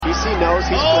DC knows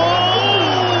he's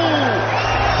playing.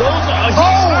 Those are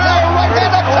right in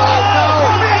the top.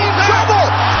 He's in trouble.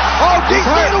 Oh, DC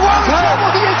the one in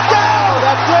trouble. He is down.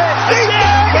 That's it. He's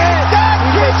down.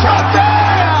 He's shut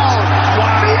down.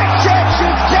 Wow. The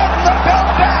injections get the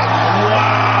belt back.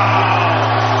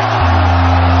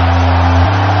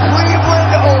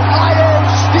 Cleveland, Ohio,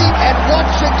 Stipe, and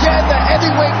once again the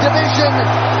heavyweight division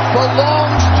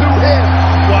belongs to him.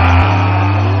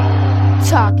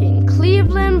 Talking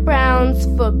Cleveland Browns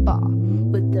football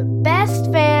with the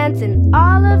best fans in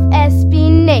all of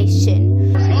SB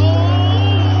Nation.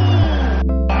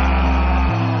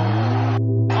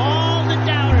 All the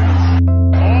doubters.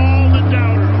 All the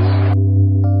doubters.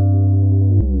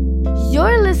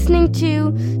 You're listening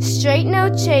to Straight No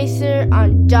Chaser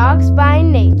on Dogs by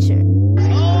Nature.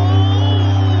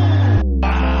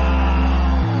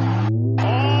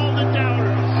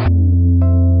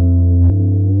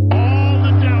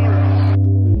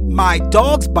 My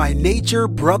Dogs by Nature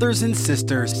brothers and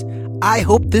sisters, I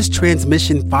hope this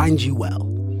transmission finds you well.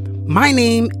 My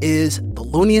name is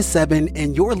Thelonious7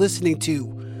 and you're listening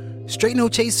to Straight No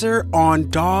Chaser on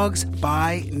Dogs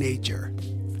by Nature.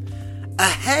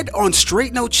 Ahead on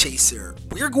Straight No Chaser,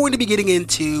 we're going to be getting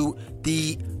into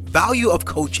the value of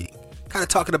coaching, kind of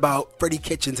talking about Freddie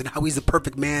Kitchens and how he's the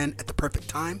perfect man at the perfect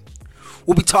time.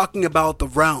 We'll be talking about the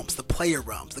realms, the player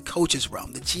realms, the coaches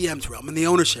realm, the GM's realm, and the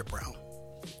ownership realm.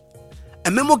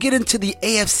 And then we'll get into the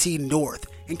AFC North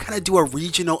and kind of do a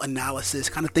regional analysis,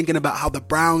 kind of thinking about how the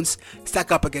Browns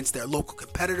stack up against their local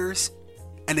competitors.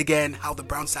 And again, how the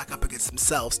Browns stack up against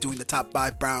themselves, doing the top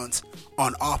 5 Browns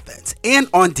on offense and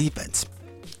on defense.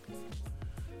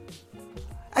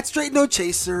 At Straight No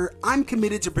Chaser, I'm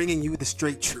committed to bringing you the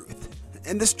straight truth.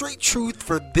 And the straight truth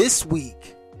for this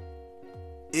week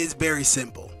is very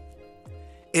simple.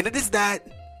 And it is that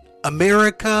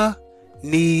America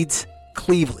needs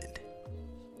Cleveland.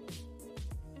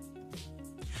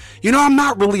 You know, I'm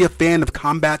not really a fan of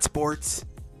combat sports,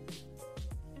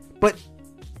 but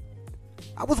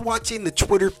I was watching the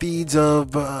Twitter feeds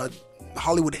of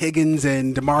Hollywood Higgins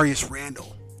and Demarius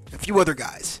Randall, a few other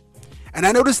guys, and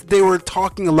I noticed they were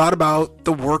talking a lot about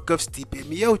the work of Stipe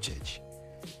Miocic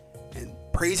and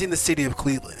praising the city of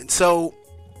Cleveland. And so,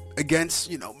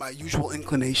 against, my usual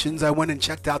inclinations, I went and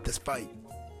checked out this fight.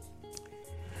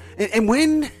 And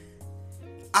when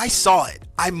I saw it,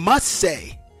 I must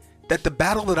say that the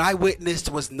battle that I witnessed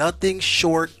was nothing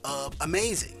short of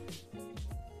amazing.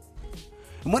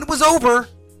 And when it was over,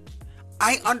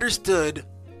 I understood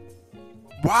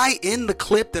why in the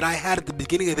clip that I had at the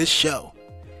beginning of this show,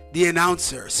 the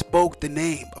announcer spoke the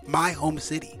name of my home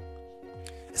city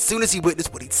as soon as he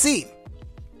witnessed what he'd seen.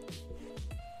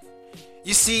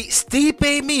 You see, Stipe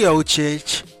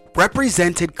Miocic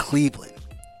represented Cleveland.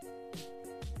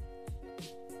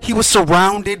 He was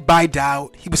surrounded by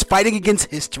doubt. He was fighting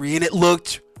against history, and it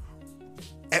looked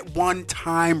at one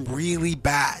time really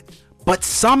bad. But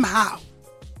somehow,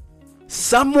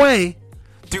 some way,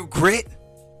 through grit,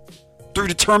 through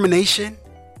determination,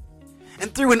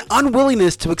 and through an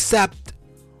unwillingness to accept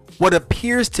what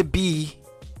appears to be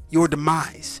your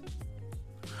demise,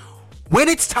 when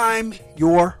it's time,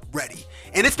 you're ready.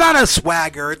 And it's not a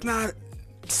swagger. It's not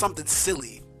something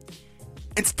silly.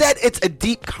 Instead, it's a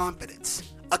deep confidence.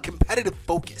 A competitive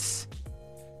focus.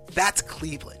 That's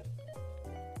Cleveland.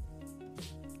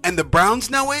 And the Browns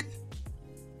know it.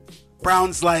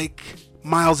 Browns like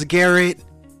Myles Garrett.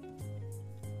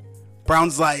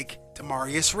 Browns like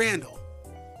Demarius Randall.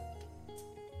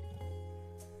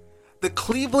 The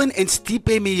Cleveland and Stipe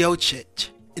Miocic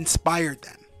inspired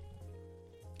them.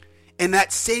 And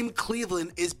that same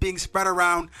Cleveland is being spread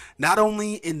around not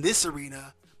only in this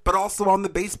arena, but also on the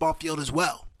baseball field as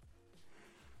well.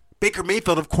 Baker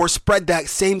Mayfield, of course, spread that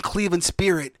same Cleveland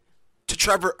spirit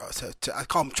to I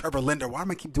call him Trevor Linder. Why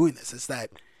am I keep doing this? It's that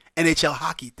NHL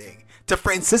hockey thing. To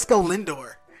Francisco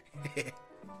Lindor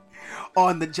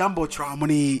on the Jumbotron when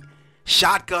he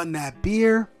shotgunned that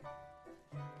beer.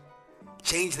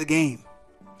 Changed the game.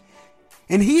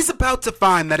 And he's about to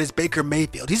find that is Baker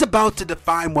Mayfield. He's about to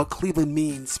define what Cleveland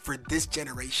means for this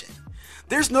generation.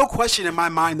 There's no question in my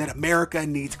mind that America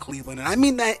needs Cleveland. And I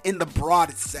mean that in the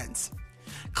broadest sense.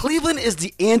 Cleveland is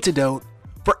the antidote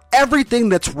for everything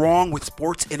that's wrong with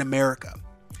sports in America.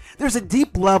 There's a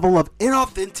deep level of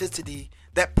inauthenticity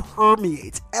that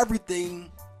permeates everything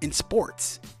in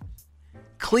sports.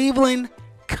 Cleveland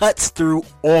cuts through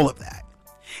all of that.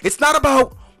 It's not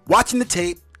about watching the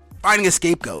tape, finding a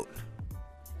scapegoat.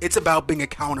 It's about being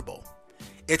accountable.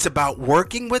 It's about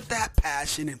working with that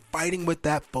passion and fighting with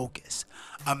that focus.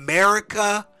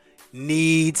 America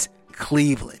needs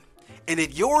Cleveland. And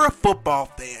if you're a football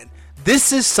fan,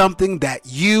 This is something that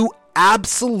you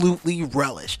absolutely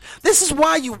relish. This is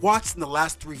why you watched in the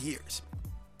last 3 years.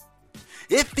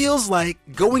 It feels like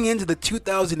going into the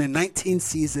 2019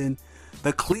 season,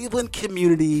 the Cleveland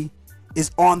community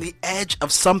is on the edge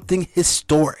of something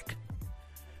historic.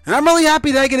 And I'm really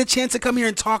happy that I get a chance to come here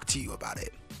and talk to you about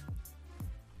it.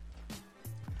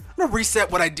 I'm going to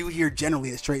reset what I do here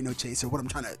generally at Straight No Chaser, what I'm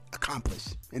trying to accomplish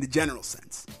in a general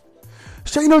sense.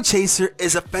 Straight No Chaser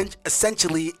is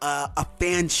essentially a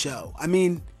fan show.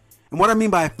 And what I mean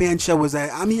by a fan show is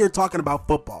that I'm here talking about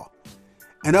football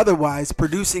and otherwise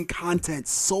producing content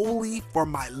solely for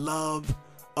my love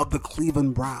of the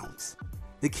Cleveland Browns.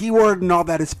 The key word and all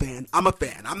that is fan. I'm a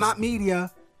fan. I'm not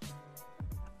media.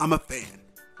 I'm a fan.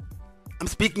 I'm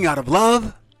speaking out of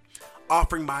love,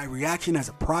 offering my reaction as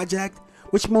a project,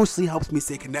 which mostly helps me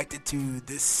stay connected to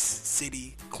this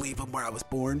city, Cleveland, where I was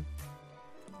born.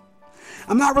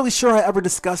 I'm not really sure I ever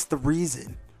discussed the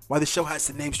reason why the show has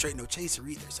the name Straight No Chaser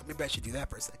either, so maybe I should do that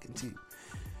for a second too.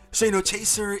 Straight No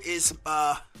Chaser is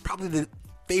probably the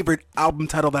favorite album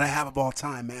title that I have of all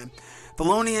time, man.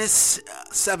 Thelonious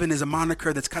 7 is a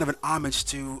moniker that's kind of an homage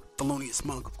to Thelonious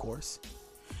Monk, of course.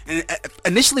 And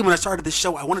initially when I started this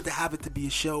show, I wanted to have it to be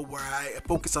a show where I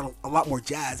focus on a lot more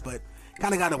jazz, but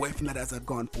kind of got away from that as I've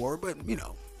gone forward. But,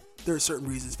 there are certain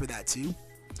reasons for that too.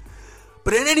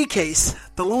 But in any case,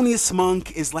 Thelonious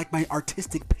Monk is like my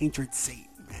artistic patron saint,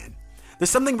 man.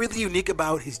 There's something really unique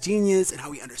about his genius and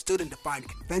how he understood and defined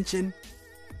convention.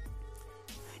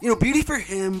 Beauty for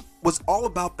him was all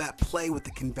about that play with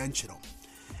the conventional.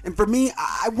 And for me,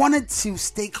 I wanted to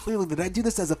state clearly that I do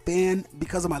this as a fan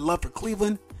because of my love for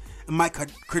Cleveland, and my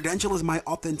credential is my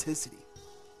authenticity.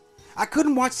 I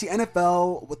couldn't watch the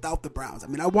NFL without the Browns.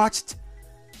 I watched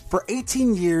for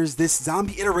 18 years this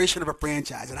zombie iteration of a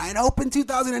franchise, and I had hope in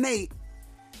 2008.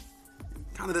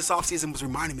 Kind of this offseason was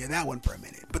reminding me of that one for a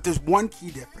minute. But there's one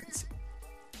key difference.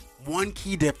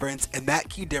 And that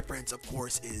key difference, of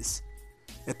course, is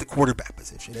at the quarterback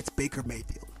position. It's Baker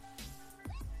Mayfield.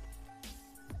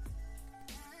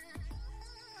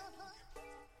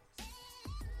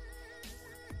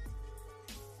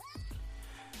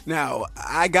 Now,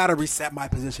 I gotta reset my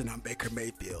position on Baker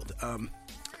Mayfield.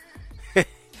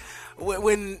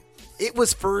 When it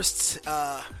was first,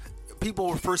 people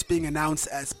were first being announced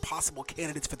as possible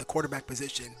candidates for the quarterback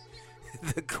position,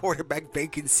 the quarterback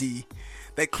vacancy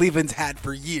that Cleveland's had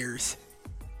for years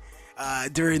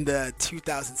during the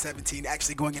 2017,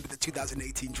 actually going into the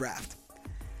 2018 draft.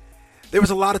 There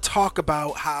was a lot of talk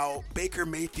about how Baker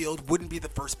Mayfield wouldn't be the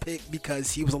first pick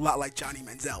because he was a lot like Johnny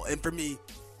Manziel. And for me,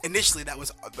 initially, that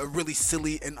was a really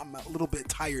silly and I'm a little bit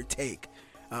tired take.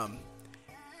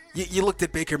 You looked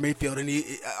at Baker Mayfield, and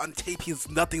on tape, he's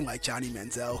nothing like Johnny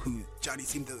Manziel, who Johnny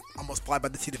seemed to almost fly by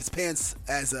the seat of his pants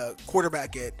as a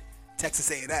quarterback at Texas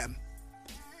A&M,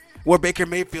 where Baker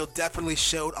Mayfield definitely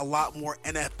showed a lot more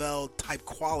NFL-type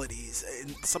qualities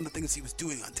in some of the things he was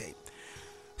doing on tape.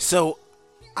 So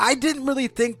I didn't really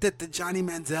think that the Johnny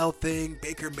Manziel thing,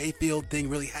 Baker Mayfield thing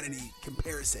really had any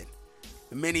comparison,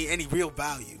 any real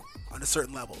value on a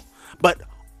certain level. But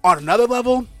on another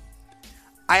level,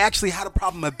 I actually had a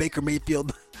problem with Baker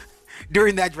Mayfield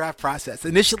during that draft process.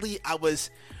 Initially, I was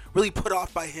really put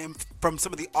off by him from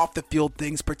some of the off-the-field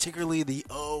things, particularly the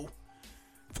O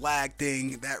flag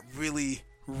thing that really,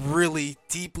 really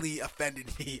deeply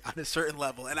offended me on a certain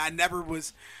level. And I never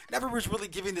was really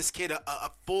giving this kid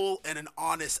a full and an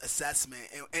honest assessment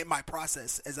in my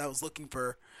process as I was looking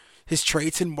for his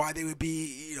traits and why they would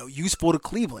be, useful to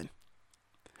Cleveland.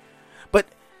 But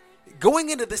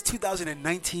going into this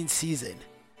 2019 season,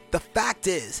 the fact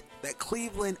is that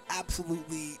Cleveland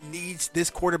absolutely needs this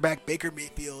quarterback, Baker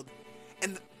Mayfield,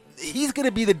 and he's going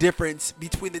to be the difference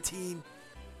between the team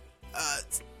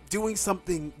doing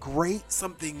something great,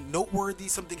 something noteworthy,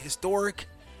 something historic,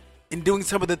 and doing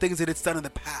some of the things that it's done in the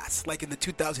past, like in the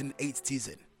 2008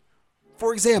 season.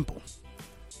 For example,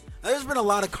 there's been a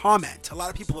lot of comment. A lot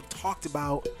of people have talked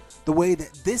about the way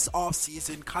that this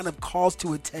offseason kind of calls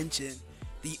to attention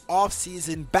the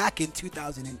offseason back in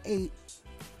 2008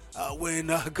 when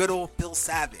good old Bill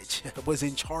Savage was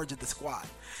in charge of the squad.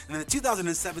 And the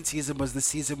 2007 season was the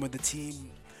season when the team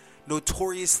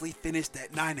notoriously finished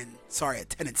at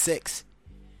 10-6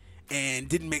 and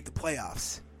didn't make the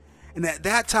playoffs. And at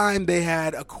that time, they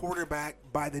had a quarterback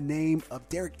by the name of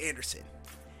Derek Anderson.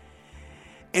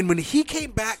 And when he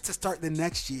came back to start the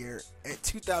next year at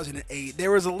 2008,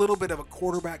 there was a little bit of a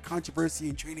quarterback controversy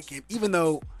in training camp, even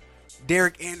though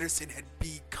Derek Anderson had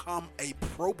become a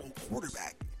Pro Bowl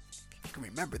quarterback. You can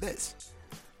remember this.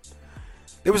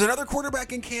 There was another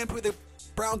quarterback in camp who the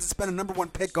Browns had spent a number one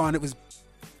pick on. It was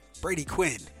Brady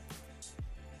Quinn.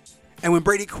 And when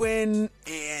Brady Quinn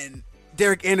and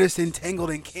Derek Anderson tangled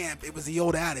in camp, it was the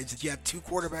old adage that you have 2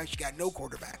 quarterbacks, you got no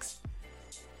quarterbacks.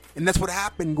 And that's what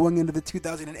happened going into the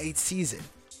 2008 season.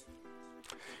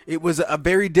 It was a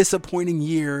very disappointing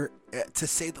year, to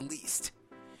say the least.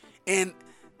 And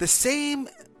the same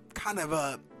kind of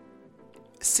a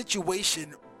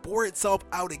situation bore itself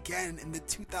out again in the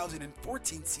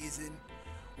 2014 season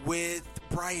with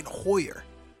Brian Hoyer.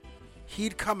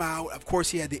 He'd come out, of course,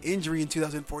 he had the injury in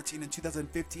 2014. In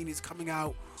 2015, he's coming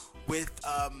out with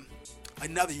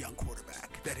another young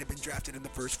quarterback that had been drafted in the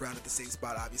first round at the same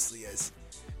spot, obviously, as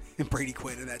Brady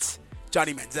Quinn, and that's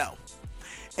Johnny Manziel.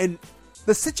 And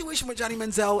the situation with Johnny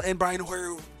Manziel and Brian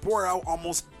Hoyer bore out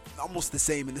almost the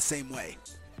same in the same way,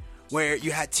 where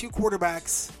you had 2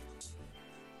 quarterbacks,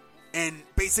 and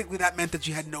basically that meant that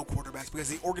you had no quarterbacks because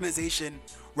the organization,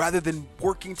 rather than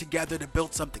working together to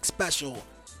build something special,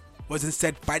 was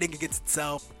instead fighting against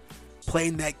itself,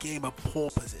 playing that game of pole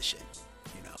position,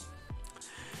 you know.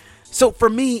 So for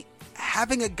me,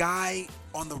 having a guy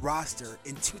on the roster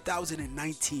in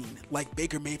 2019 like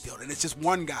Baker Mayfield, and it's just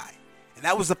one guy, and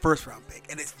that was the first round pick,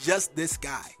 and it's just this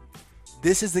guy.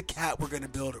 This is the cat we're going to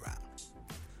build around.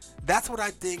 That's what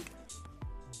I think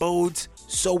bodes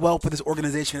so well for this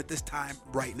organization at this time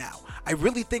right now. I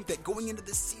really think that going into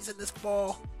this season this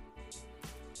fall,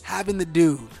 having the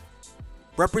dude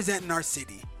representing our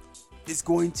city is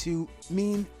going to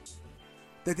mean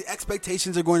that the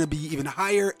expectations are going to be even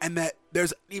higher and that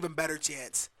there's an even better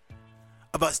chance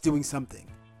of us doing something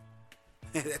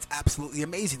that's absolutely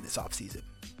amazing this offseason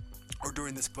or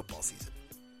during this football season.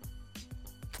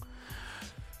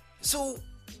 So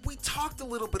we talked a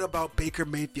little bit about Baker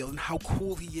Mayfield and how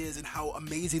cool he is and how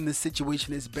amazing this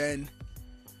situation has been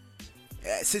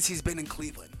since he's been in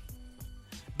Cleveland.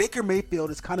 Baker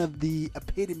Mayfield is kind of the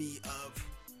epitome of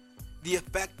the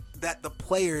effect that the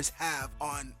players have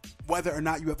on whether or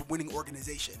not you have a winning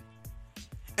organization.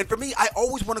 And for me, I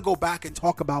always want to go back and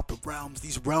talk about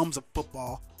these realms of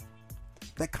football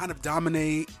that kind of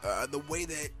dominate the way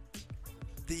that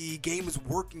the game is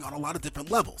working on a lot of different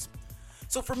levels.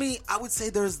 So for me, I would say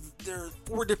there are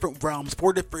 4 different realms,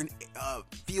 4 different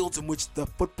fields in which the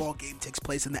football game takes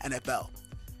place in the NFL.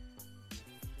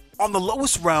 On the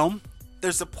lowest realm,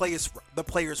 there's the players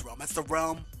realm. That's the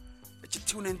realm that you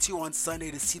tune into on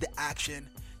Sunday to see the action.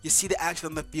 You see the action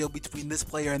on the field between this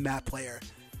player and that player.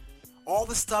 All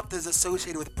the stuff that's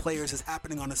associated with players is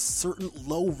happening on a certain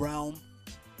low realm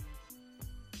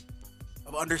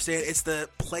of understand. It's the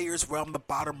players realm, the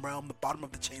bottom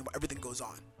of the chain, where everything goes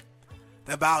on.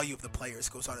 The value of the players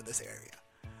goes on in this area.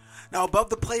 Now,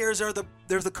 above the players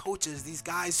there's the coaches, these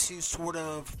guys who sort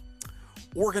of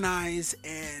organize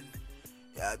and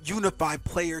unify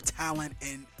player talent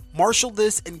and marshal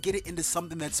this and get it into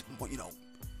something that's,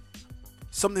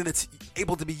 something that's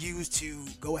able to be used to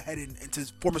go ahead and to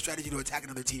form a strategy to attack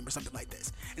another team or something like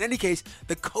this. In any case,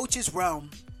 the coach's realm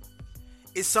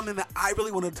is something that I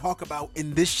really want to talk about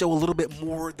in this show a little bit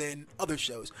more than other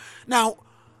shows. Now,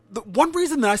 the one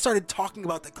reason that I started talking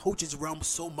about the coach's realm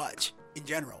so much in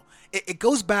general, it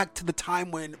goes back to the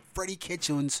time when Freddie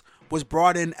Kitchens was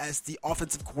brought in as the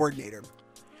offensive coordinator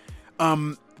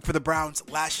for the Browns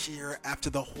last year after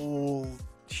the whole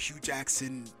Hugh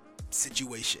Jackson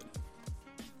situation.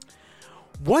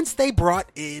 Once they brought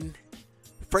in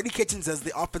Freddie Kitchens as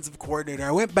the offensive coordinator,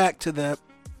 I went back to the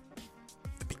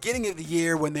beginning of the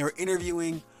year when they were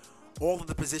interviewing all of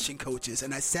the position coaches,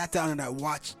 and I sat down and I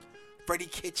watched Freddie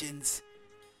Kitchens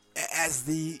as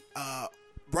the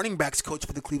running backs coach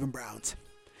for the Cleveland Browns,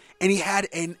 and he had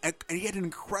an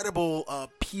incredible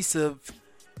piece of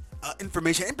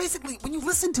information. And basically, when you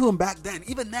listen to him back then,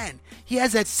 even then, he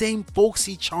has that same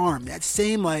folksy charm, that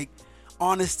same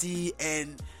honesty,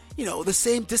 and the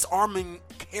same disarming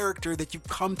character that you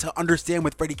come to understand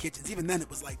with Freddie Kitchens. Even then, it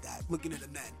was like that, looking at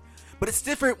him then. But it's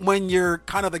different when you're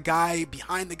kind of the guy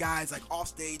behind the guys, like off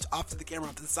stage, off to the camera,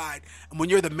 off to the side, and when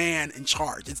you're the man in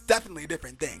charge. It's definitely a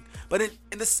different thing. But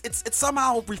it's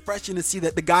somehow refreshing to see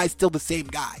that the guy's still the same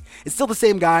guy. It's still the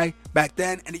same guy back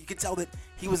then, and you can tell that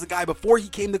he was the guy before he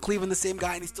came to Cleveland, the same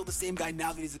guy, and he's still the same guy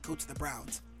now that he's the coach of the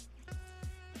Browns.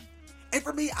 And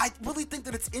for me, I really think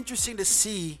that it's interesting to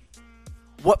see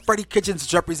what Freddie Kitchens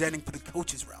is representing for the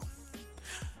coach's realm.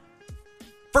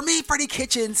 For me, Freddie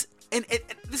Kitchens, and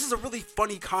this is a really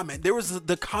funny comment. There was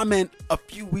the comment a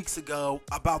few weeks ago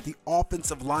about the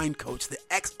offensive line coach, the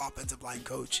ex-offensive line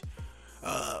coach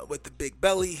with the big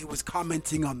belly, who was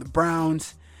commenting on the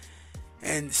Browns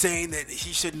and saying that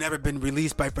he should never been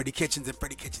released by Freddie Kitchens, and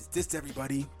Freddie Kitchens dissed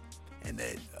everybody, and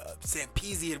that Sam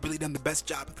Peasy had really done the best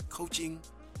job of the coaching,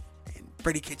 and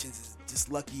Freddie Kitchens is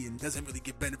just lucky and doesn't really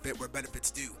get benefit where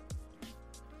benefits due.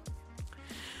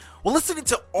 Well, listening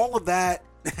to all of that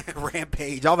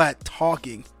rampage, all that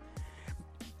talking,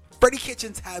 Freddie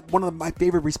Kitchens had one of my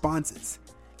favorite responses.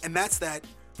 And that's that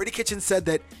Freddie Kitchens said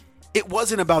that it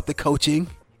wasn't about the coaching.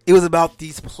 It was about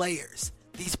these players.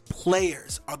 These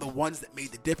players are the ones that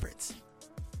made the difference.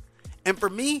 And for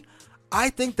me, I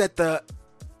think that the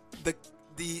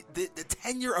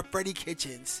tenure of Freddie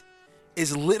Kitchens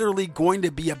is literally going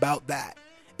to be about that.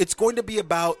 It's going to be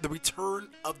about the return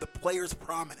of the players'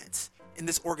 prominence in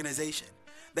this organization.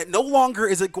 That no longer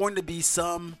is it going to be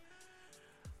some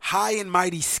high and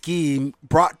mighty scheme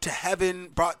brought to heaven,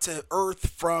 brought to earth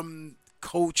from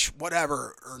coach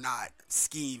whatever or not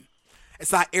scheme.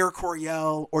 It's not Air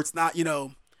Coryell, or it's not,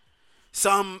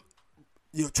 some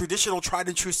traditional tried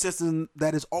and true system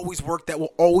that has always worked, that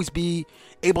will always be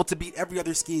able to beat every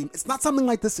other scheme. It's not something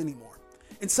like this anymore.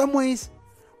 In some ways,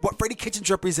 what Freddie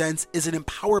Kitchens represents is an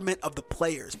empowerment of the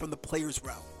players from the players'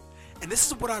 realm. And this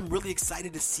is what I'm really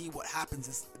excited to see what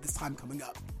happens this time coming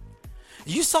up.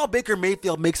 You saw Baker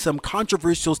Mayfield make some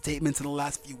controversial statements in the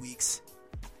last few weeks.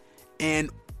 And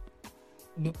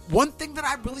one thing that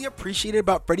I really appreciated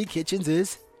about Freddie Kitchens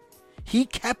is he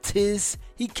kept his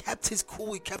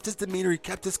cool, he kept his demeanor, he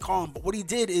kept his calm. But what he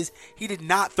did is he did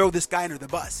not throw this guy under the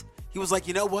bus. He was like,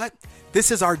 you know what?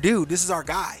 This is our dude. This is our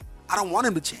guy. I don't want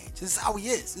him to change. This is how he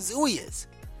is. This is who he is.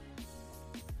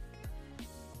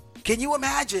 Can you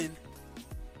imagine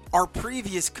our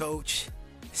previous coach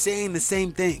saying the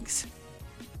same things?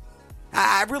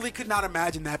 I really could not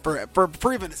imagine that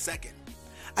for even a second.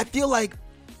 I feel like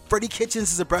Freddie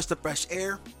Kitchens is a breath of fresh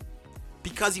air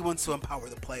because he wants to empower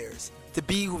the players to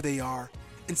be who they are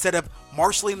instead of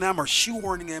marshaling them or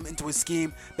shoehorning them into a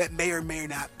scheme that may or may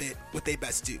not fit what they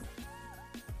best do.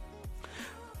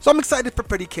 So I'm excited for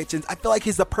Freddie Kitchens. I feel like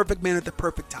he's the perfect man at the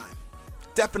perfect time.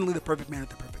 Definitely the perfect man at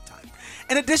the perfect time.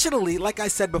 And additionally, like I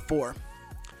said before,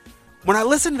 when I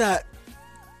listened to that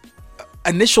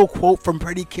initial quote from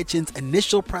Freddie Kitchens'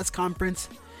 initial press conference,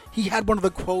 he had one of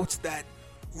the quotes that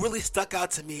really stuck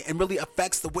out to me and really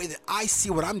affects the way that I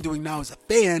see what I'm doing now as a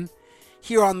fan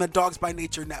here on the Dogs by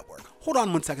Nature Network. Hold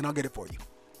on one second, I'll get it for you.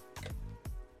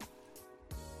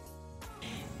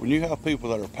 When you have people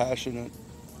that are passionate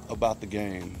about the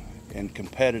game and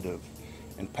competitive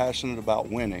and passionate about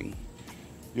winning,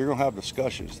 you're going to have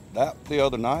discussions. That the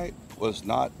other night was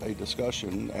not a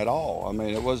discussion at all. I mean,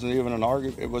 it wasn't even an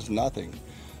argument. It was nothing.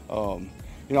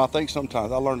 I think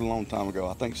sometimes, I learned a long time ago,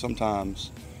 I think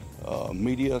sometimes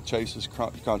media chases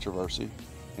controversy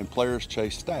and players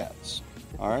chase stats,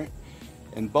 all right?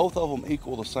 And both of them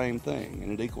equal the same thing,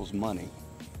 and it equals money,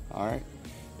 all right?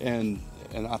 And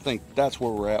I think that's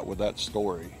where we're at with that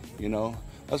story,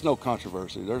 There's no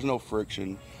controversy. There's no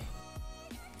friction.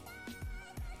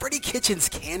 Freddie Kitchens'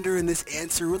 candor in this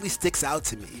answer really sticks out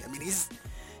to me. I mean,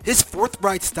 his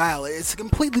forthright style is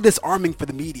completely disarming for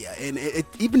the media. And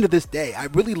even to this day, I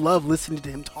really love listening to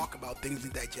him talk about things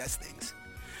and digest things.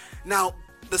 Now,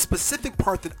 the specific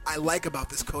part that I like about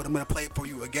this quote, I'm going to play it for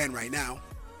you again right now.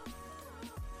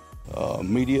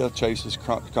 Media chases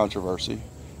controversy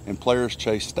and players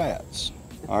chase stats,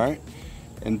 all right?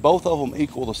 And both of them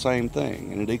equal the same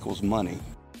thing, and it equals money.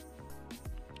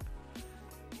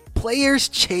 Players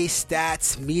chase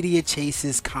stats, media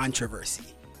chases controversy.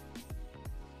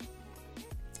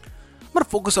 I'm going to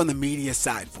focus on the media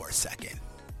side for a second.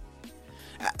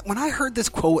 When I heard this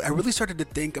quote, I really started to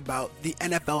think about the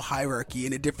NFL hierarchy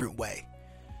in a different way.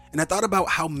 And I thought about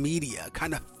how media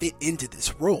kind of fit into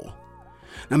this role.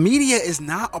 Now, media is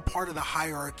not a part of the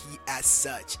hierarchy as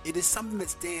such. It is something that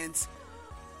stands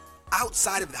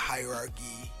outside of the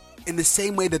hierarchy in the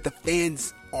same way that the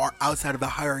fans are outside of the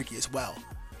hierarchy as well.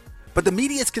 But the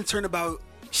media is concerned about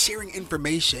sharing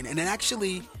information and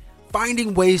actually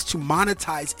finding ways to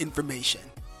monetize information.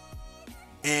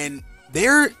 And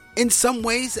they're, in some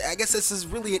ways, I guess this is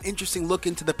really an interesting look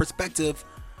into the perspective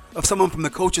of someone from the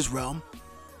coach's realm,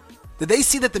 that they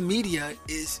see that the media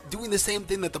is doing the same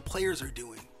thing that the players are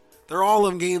doing. They're all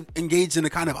engaged in a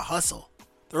kind of a hustle.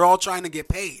 They're all trying to get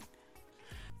paid.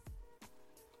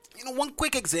 One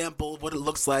quick example of what it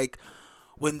looks like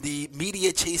when the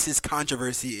media chases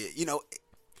controversy.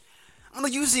 I'm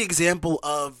going to use the example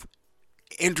of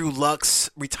Andrew Luck's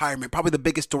retirement, probably the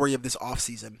biggest story of this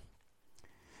offseason.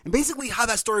 And basically how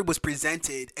that story was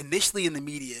presented initially in the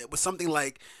media was something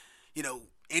like,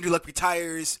 Andrew Luck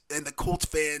retires and the Colts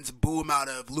fans boo him out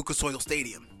of Lucas Oil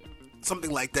Stadium.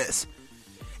 Something like this.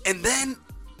 And then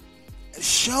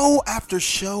show after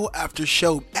show after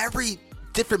show, every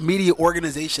different media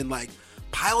organization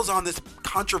piles on this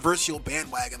controversial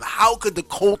bandwagon. How could the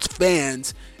Colts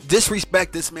fans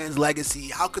disrespect this man's legacy?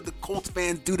 How could the Colts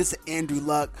fans do this to Andrew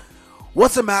Luck?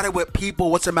 What's the matter with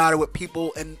people? What's the matter with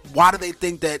people? And why do they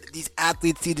think that these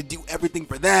athletes need to do everything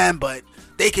for them, but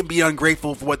they can be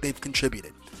ungrateful for what they've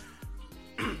contributed?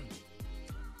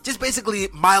 Just basically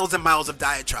miles and miles of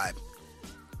diatribe.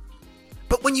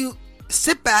 But when you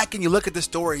sit back and you look at the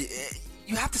story,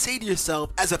 you have to say to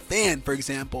yourself, as a fan, for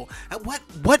example,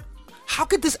 how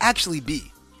could this actually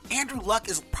be? Andrew Luck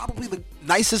is probably the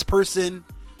nicest person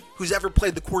who's ever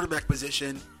played the quarterback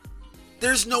position.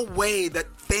 There's no way that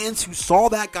fans who saw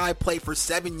that guy play for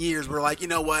 7 years were like, you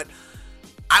know what?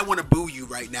 I want to boo you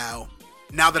right now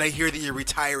that I hear that you're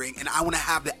retiring, and I want to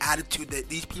have the attitude that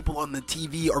these people on the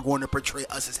TV are going to portray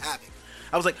us as having.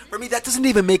 I was like, for me, that doesn't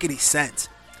even make any sense.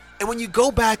 And when you go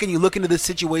back and you look into this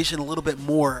situation a little bit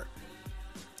more,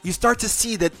 you start to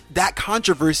see that that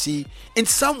controversy, in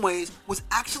some ways, was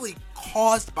actually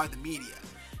caused by the media.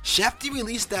 Shefty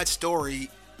released that story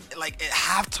like at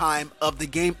halftime of the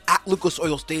game at Lucas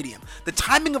Oil Stadium. The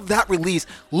timing of that release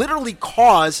literally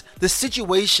caused the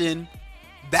situation.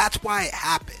 That's why it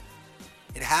happened.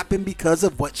 It happened because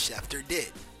of what Schefter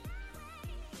did.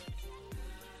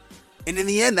 And in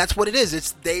the end, that's what it is.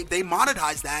 It's they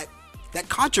monetize that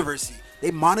controversy.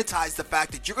 They monetize the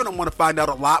fact that you're going to want to find out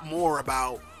a lot more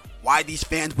about why these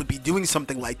fans would be doing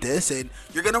something like this, and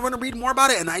you're going to want to read more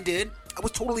about it. And I did. I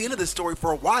was totally into this story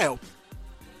for a while.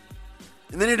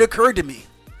 And then it occurred to me.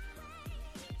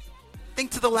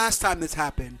 Think to the last time this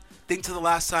happened. Think to the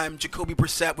last time Jacoby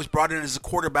Brissett was brought in as a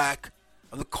quarterback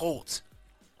of the Colts.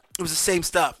 It was the same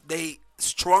stuff. They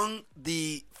strung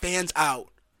the fans out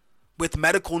with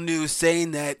medical news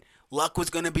saying that Luck was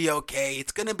going to be okay.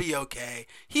 It's going to be okay.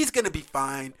 He's going to be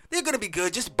fine. They're going to be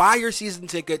good. Just buy your season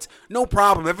tickets. No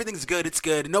problem. Everything's good. It's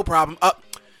good. No problem.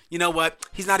 You know what?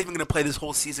 He's not even going to play this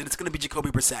whole season. It's going to be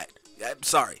Jacoby Brissett. I'm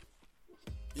sorry.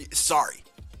 Sorry,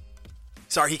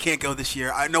 he can't go this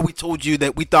year. I know we told you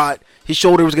that we thought his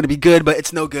shoulder was going to be good, but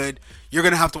it's no good. You're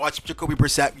going to have to watch Jacoby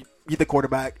Brissett be the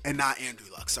quarterback and not Andrew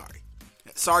Luck.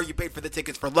 Sorry you paid for the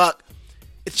tickets for Luck.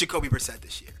 It's Jacoby Brissett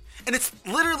this year. And it's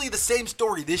literally the same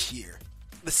story this year.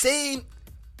 The same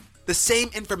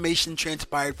information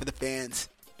transpired for the fans.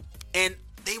 And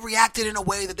they reacted in a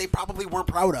way that they probably weren't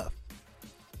proud of.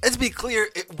 Let's be clear,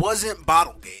 it wasn't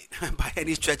Bottlegate by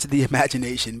any stretch of the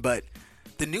imagination, but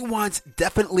the nuance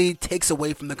definitely takes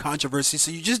away from the controversy, so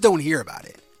you just don't hear about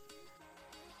it.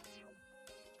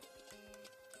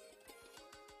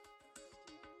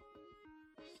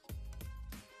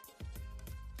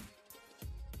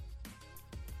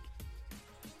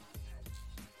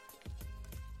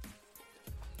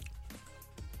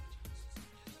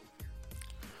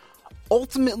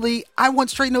 Ultimately, I want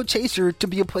Straight No Chaser to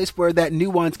be a place where that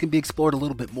nuance can be explored a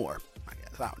little bit more. I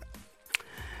guess. I don't know.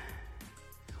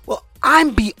 Well,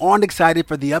 I'm beyond excited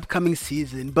for the upcoming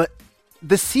season, but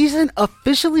the season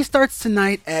officially starts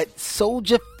tonight at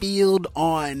Soldier Field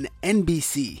on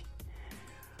NBC.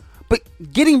 But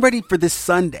getting ready for this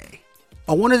Sunday,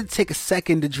 I wanted to take a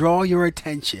second to draw your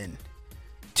attention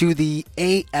to the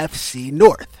AFC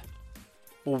North.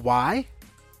 Well, why?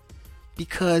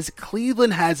 Because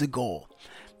Cleveland has a goal.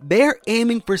 They're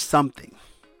aiming for something.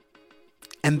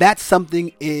 And that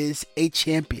something is a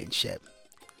championship.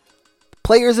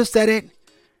 Players have said it.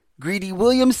 Greedy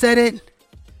Williams said it.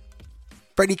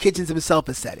 Freddie Kitchens himself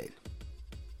has said it.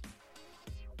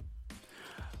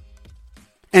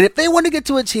 And if they want to get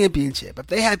to a championship, if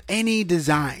they have any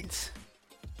designs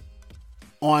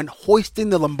on hoisting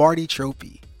the Lombardi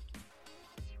Trophy,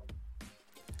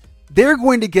 they're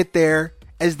going to get there,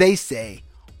 as they say,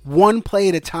 one play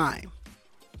at a time,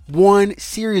 one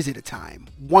series at a time,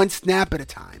 one snap at a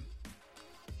time.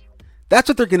 That's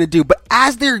what they're going to do. But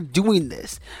as they're doing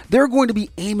this, they're going to be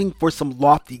aiming for some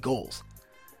lofty goals.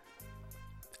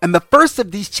 And the first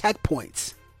of these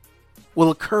checkpoints will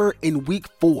occur in week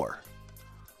 4,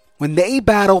 when they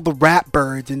battle the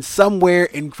Ratbirds in somewhere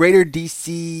in greater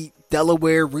DC,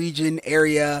 Delaware region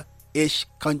area-ish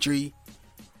country.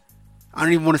 I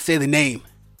don't even want to say the name.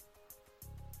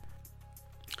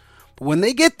 But when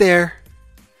they get there,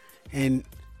 and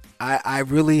I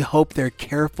really hope they're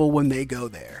careful when they go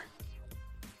there.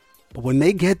 But when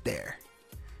they get there,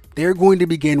 they're going to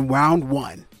begin round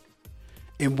 1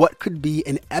 in what could be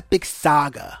an epic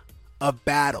saga of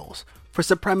battles for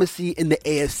supremacy in the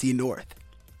AFC North.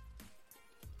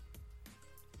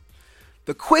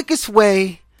 The quickest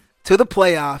way to the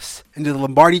playoffs and to the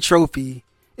Lombardi Trophy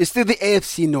is through the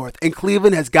AFC North, and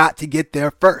Cleveland has got to get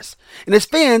there first. And as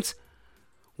fans,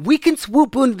 we can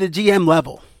swoop into the GM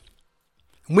level.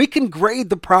 We can grade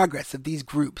the progress of these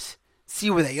groups,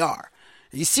 see where they are.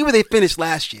 You see where they finished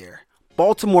last year.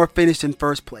 Baltimore finished in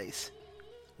first place,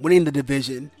 winning the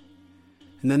division.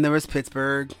 And then there was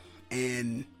Pittsburgh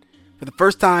and For the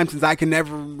first time since I can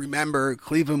never remember,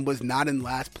 Cleveland was not in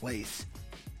last place.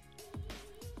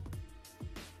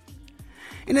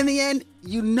 And in the end,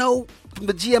 from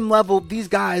the GM level, these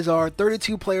guys are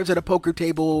 32 players at a poker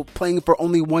table playing for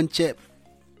only one chip.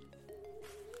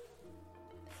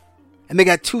 And they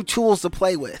got two tools to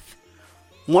play with.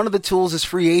 One of the tools is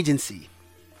free agency.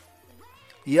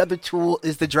 The other tool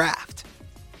is the draft.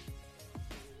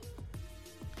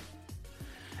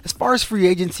 As far as free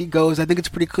agency goes, I think it's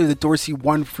pretty clear that Dorsey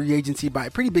won free agency by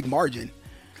a pretty big margin.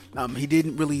 He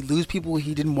didn't really lose people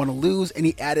he didn't want to lose, and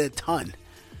he added a ton.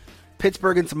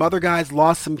 Pittsburgh and some other guys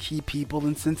lost some key people,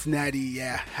 and Cincinnati,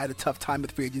 had a tough time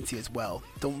with free agency as well.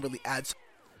 Don't really add.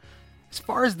 As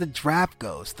far as the draft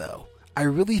goes, though, I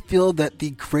really feel that the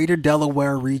greater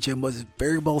Delaware region was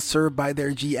very well served by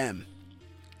their GM.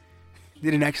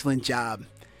 Did an excellent job.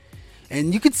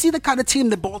 And you can see the kind of team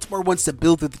that Baltimore wants to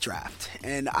build with the draft.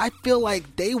 And I feel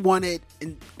like they won it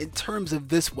in terms of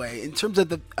this way, in terms of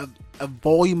the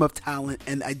volume of talent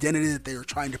and identity that they were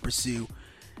trying to pursue.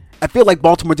 I feel like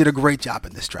Baltimore did a great job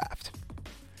in this draft.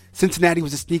 Cincinnati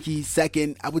was a sneaky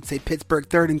second. I would say Pittsburgh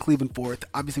third and Cleveland fourth,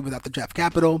 obviously without the draft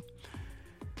capital.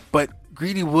 But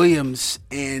Greedy Williams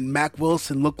and Mac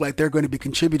Wilson look like they're going to be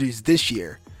contributors this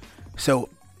year. So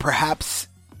perhaps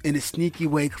in a sneaky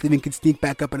way, Cleveland can sneak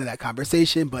back up into that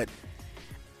conversation.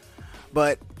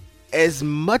 But as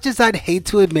much as I'd hate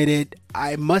to admit it,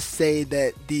 I must say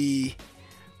that the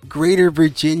greater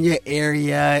Virginia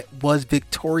area was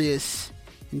victorious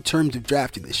in terms of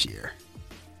drafting this year.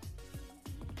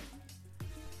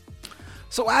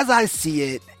 So as I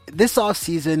see it, this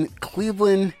offseason,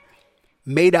 Cleveland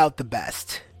made out the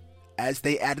best as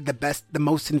they added the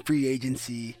most in free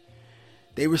agency.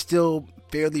 They were still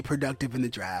fairly productive in the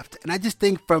draft. And I just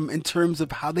think in terms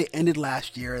of how they ended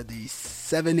last year, the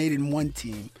 7-8-1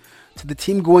 team, to the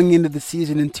team going into the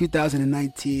season in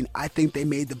 2019, I think they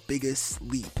made the biggest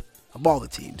leap of all the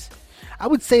teams. I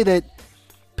would say that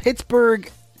Pittsburgh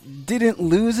didn't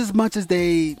lose as much as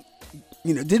they,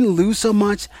 didn't lose so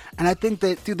much. And I think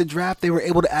that through the draft, they were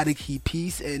able to add a key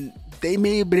piece, and they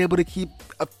may have been able to keep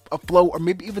afloat or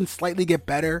maybe even slightly get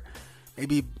better.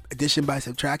 Maybe addition by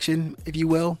subtraction, if you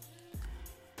will.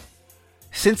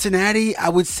 Cincinnati, I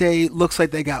would say, looks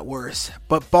like they got worse.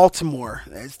 But Baltimore,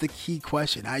 that's the key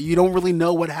question. You don't really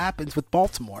know what happens with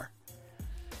Baltimore.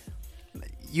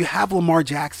 You have Lamar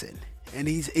Jackson, and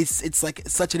it's like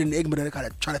such an enigma to kind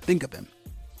of try to think of him.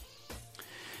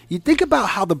 You think about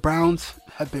how the Browns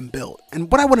have been built.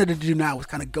 And what I wanted to do now was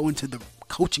kind of go into the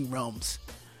coaching realms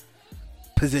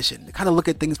position, to kind of look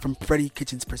at things from Freddie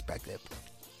Kitchens' perspective.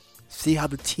 See how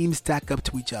the teams stack up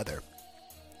to each other.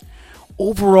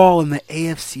 Overall in the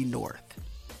AFC North,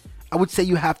 I would say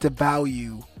you have to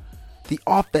value the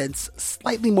offense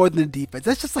slightly more than the defense.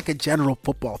 That's just like a general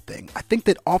football thing. I think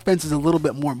that offense is a little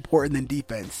bit more important than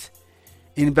defense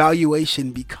in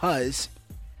valuation because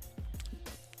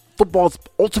football is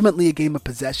ultimately a game of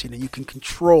possession, and you can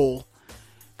control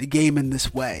the game in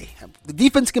this way. The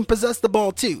defense can possess the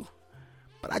ball too,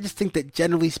 but I just think that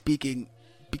generally speaking,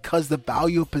 because the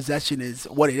value of possession is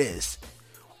what it is,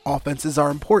 offenses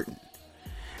are important.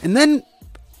 And then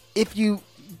if you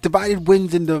divided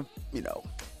wins into,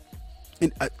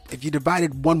 if you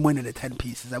divided one win into 10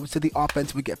 pieces, I would say the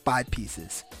offense would get 5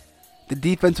 pieces. The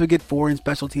defense would get 4 and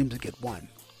special teams would get 1.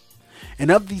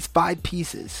 And of these 5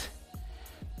 pieces,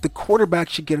 the quarterback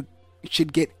should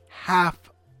get half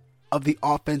of the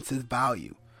offense's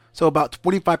value. So about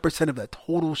 25% of the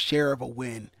total share of a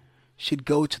win should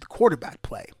go to the quarterback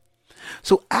play.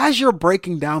 So as you're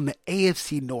breaking down the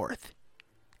AFC North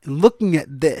and looking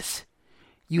at this,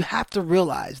 you have to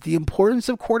realize the importance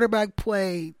of quarterback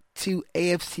play to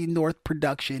AFC North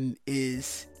production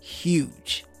is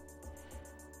huge.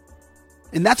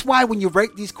 And that's why when you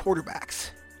rank these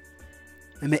quarterbacks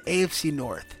in the AFC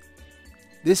North,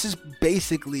 this is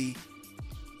basically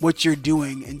what you're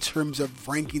doing in terms of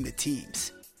ranking the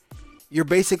teams. You're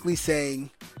basically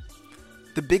saying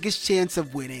the biggest chance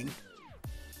of winning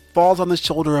falls on the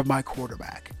shoulder of my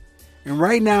quarterback. And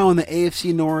right now in the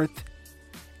AFC North,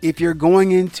 if you're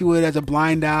going into it as a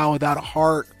blind owl without a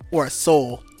heart or a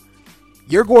soul,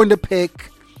 you're going to pick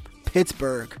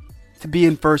Pittsburgh to be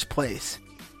in first place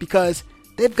because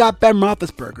they've got Ben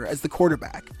Roethlisberger as the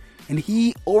quarterback. And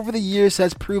he, over the years,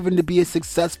 has proven to be a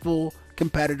successful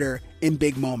competitor in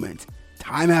big moments.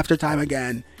 Time after time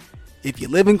again. If you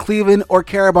live in Cleveland or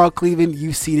care about Cleveland,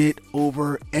 you've seen it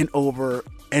over and over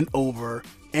and over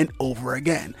and over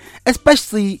again.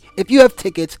 Especially if you have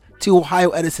tickets to Ohio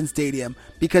Edison Stadium,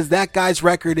 because that guy's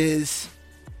record is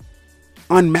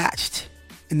unmatched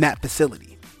in that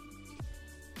facility.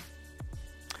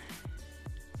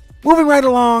 Moving right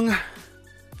along,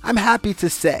 I'm happy to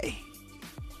say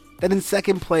that in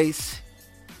second place,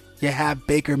 you have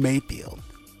Baker Mayfield.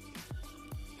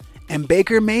 And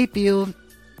Baker Mayfield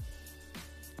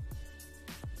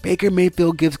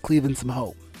gives Cleveland some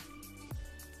hope.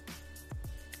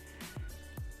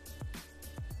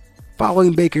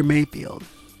 Following Baker Mayfield,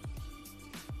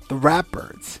 the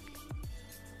Ratbirds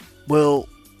will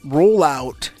roll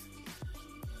out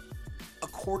a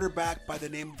quarterback by the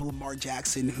name of Lamar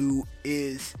Jackson, who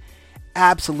is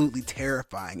absolutely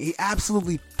terrifying. He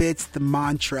absolutely fits the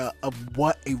mantra of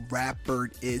what a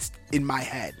Ratbird is in my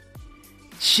head.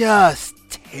 Just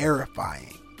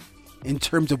terrifying in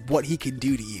terms of what he can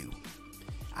do to you.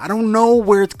 I don't know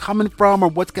where it's coming from or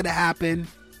what's going to happen,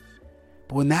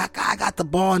 but when that guy got the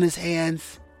ball in his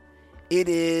hands,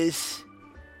 I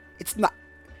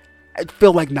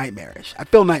feel nightmarish. I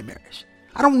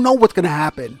don't know what's going to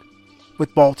happen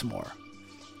with Baltimore.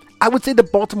 I would say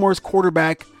that Baltimore's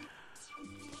quarterback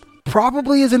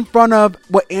probably is in front of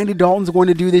what Andy Dalton's going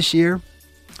to do this year,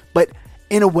 but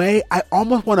in a way, I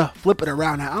almost want to flip it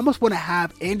around. I almost want to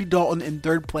have Andy Dalton in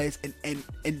third place and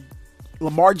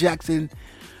Lamar Jackson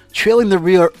trailing the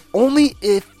rear, only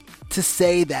if to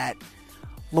say that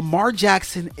Lamar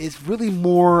Jackson is really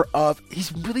more of, he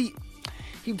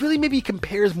really maybe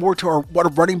compares more to what a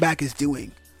running back is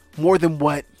doing more than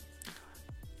what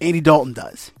Andy Dalton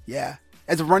does. Yeah.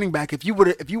 As a running back, if you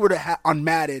were to on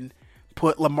Madden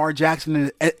put Lamar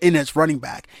Jackson in as running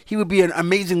back, he would be an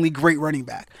amazingly great running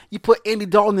back. You put Andy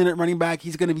Dalton in at running back,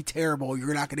 he's going to be terrible.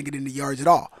 You're not going to get into yards at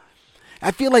all.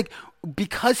 I feel like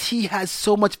because he has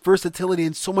so much versatility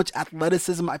and so much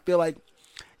athleticism, I feel like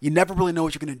you never really know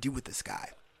what you're going to do with this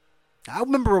guy. I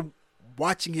remember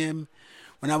watching him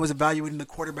when I was evaluating the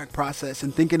quarterback process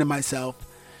and thinking to myself,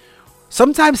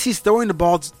 sometimes he's throwing the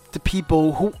ball to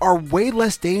people who are way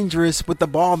less dangerous with the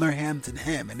ball in their hands than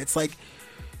him. And it's like,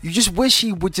 you just wish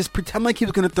he would just pretend like he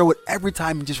was going to throw it every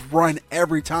time and just run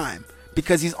every time,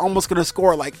 because he's almost going to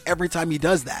score like every time he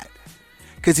does that,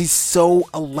 because he's so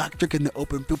electric in the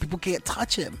open field. People can't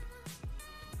touch him.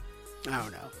 I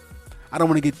don't know. I don't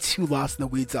want to get too lost in the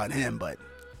weeds on him, but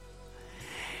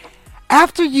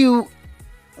after you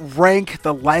rank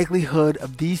the likelihood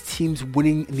of these teams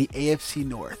winning in the AFC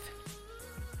North,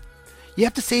 you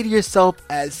have to say to yourself,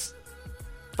 as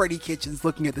Freddie Kitchens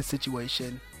looking at the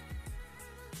situation,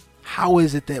 how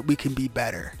is it that we can be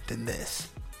better than this?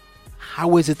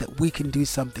 How is it that we can do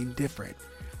something different?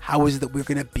 How is it that we're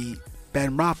going to beat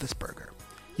Ben Roethlisberger?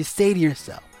 You say to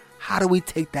yourself, how do we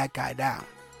take that guy down?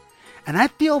 And I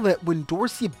feel that when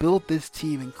Dorsey built this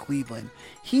team in Cleveland,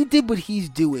 he did what he's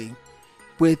doing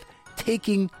with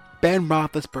taking Ben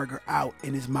Roethlisberger out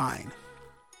in his mind.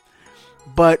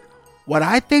 But what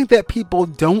I think that people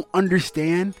don't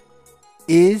understand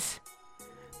is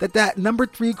that number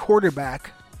 3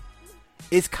 quarterback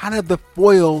is kind of the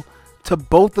foil to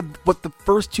both of what the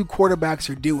first 2 quarterbacks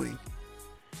are doing.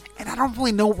 And I don't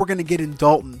really know what we're going to get in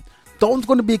Dalton. Dalton's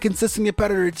going to be a consistent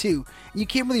competitor too. You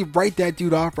can't really write that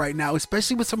dude off right now,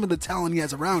 especially with some of the talent he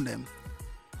has around him.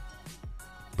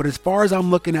 But as far as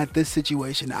I'm looking at this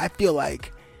situation, I feel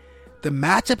like the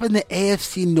matchup in the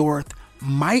AFC North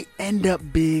might end up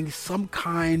being some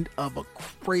kind of a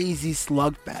crazy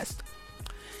slugfest.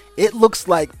 It looks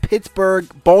like Pittsburgh,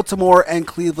 Baltimore, and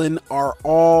Cleveland are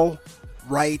all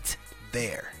right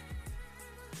there.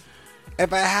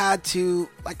 If I had to,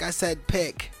 like I said,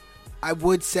 pick, I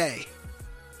would say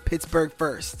Pittsburgh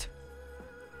first,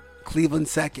 Cleveland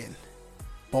second,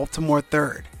 Baltimore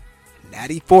third,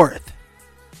 Natty fourth.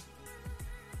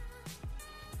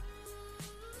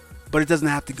 But it doesn't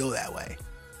have to go that way.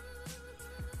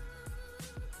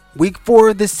 Week 4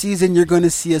 of this season, you're going to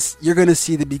see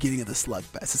the beginning of the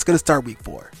slugfest. It's going to start week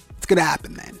 4. It's going to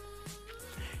happen then.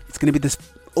 It's going to be this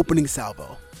opening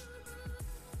salvo.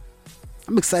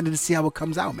 I'm excited to see how it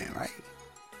comes out, man, right?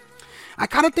 I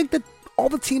kind of think that all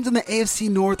the teams in the AFC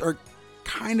North are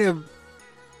kind of,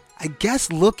 I guess,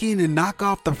 looking to knock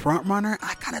off the front runner.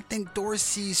 I kind of think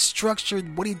Dorsey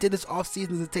structured what he did this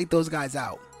offseason to take those guys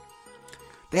out.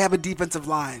 They have a defensive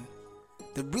line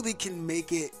that really can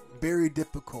make it very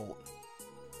difficult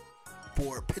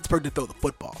for Pittsburgh to throw the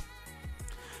football.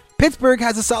 Pittsburgh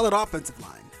has a solid offensive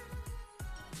line.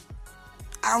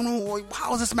 I don't know,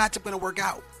 how is this matchup going to work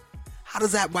out? How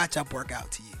does that matchup work out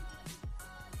to you?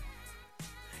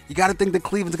 You got to think that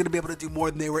Cleveland's going to be able to do more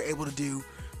than they were able to do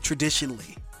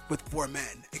traditionally with 4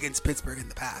 men against Pittsburgh in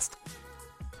the past.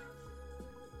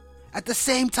 At the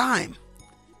same time,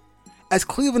 as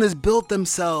Cleveland has built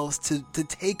themselves to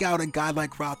take out a guy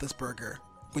like Roethlisberger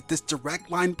with this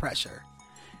direct line pressure,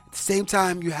 at the same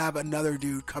time you have another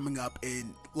dude coming up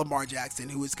in Lamar Jackson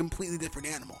who is a completely different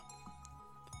animal.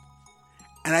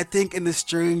 And I think in this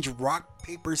strange rock,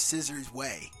 paper, scissors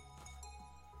way,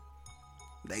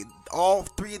 all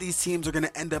three of these teams are going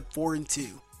to end up 4-2.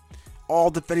 All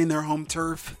defending their home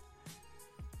turf.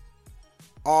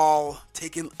 All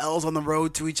taking L's on the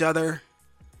road to each other.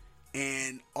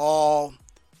 And all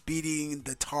beating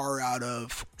the tar out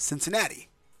of Cincinnati,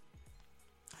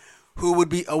 who would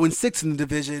be 0-6 in the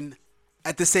division.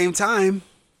 At the same time,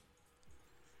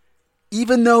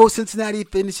 even though Cincinnati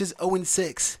finishes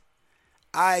 0-6,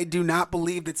 I do not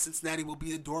believe that Cincinnati will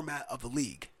be the doormat of the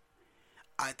league.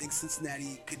 I think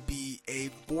Cincinnati could be a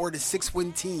 4-6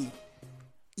 win team,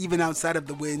 even outside of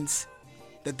the wins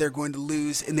that they're going to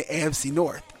lose in the AFC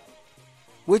North,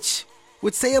 which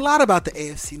would say a lot about the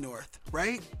AFC North,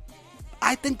 right?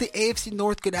 I think the AFC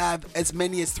North could have as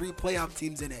many as 3 playoff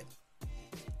teams in it.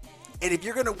 And if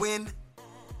you're going to win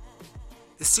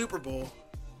the Super Bowl,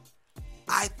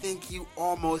 I think you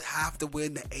almost have to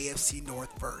win the AFC North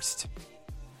first.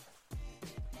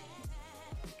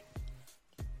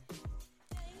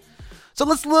 So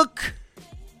let's look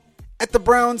at the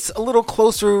Browns a little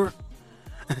closer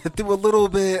through a little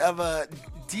bit of a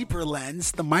deeper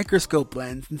lens, the microscope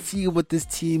lens, and see what this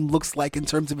team looks like in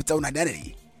terms of its own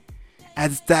identity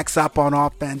as it stacks up on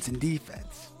offense and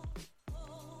defense.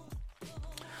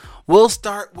 We'll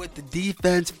start with the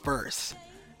defense first.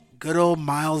 Good old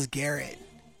Myles Garrett.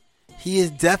 He is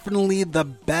definitely the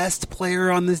best player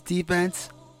on this defense.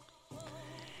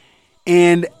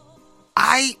 And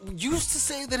I used to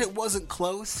say that it wasn't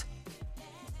close,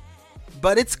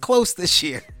 but it's close this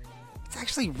year. It's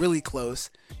actually really close.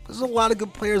 There's a lot of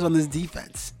good players on this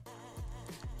defense.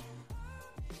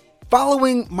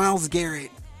 Following Myles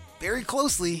Garrett very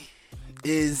closely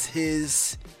is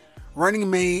his running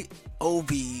mate,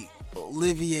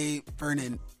 Olivier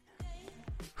Vernon,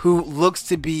 who looks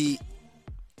to be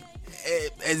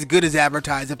as good as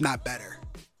advertised, if not better,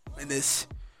 in this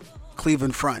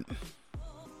Cleveland front.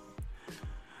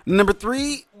 Number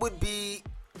 3 would be,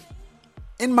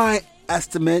 in my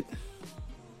estimate,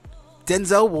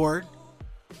 Denzel Ward,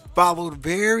 followed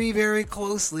very, very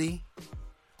closely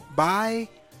by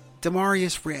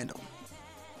Demarius Randall.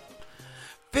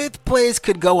 5th place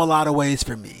could go a lot of ways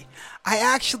for me.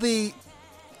 I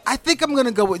think I'm going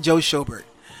to go with Joe Schobert.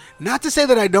 Not to say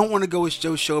that I don't want to go with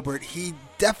Joe Schobert. He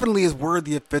definitely is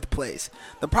worthy of 5th place.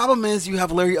 The problem is you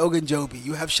have Larry Ogunjobi.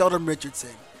 You have Sheldon Richardson.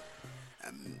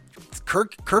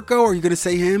 Kirko, are you going to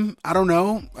say him? I don't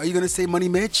know. Are you going to say Money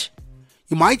Mitch?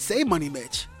 You might say Money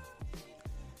Mitch.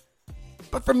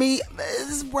 But for me, this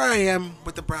is where I am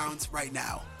with the Browns right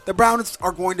now. The Browns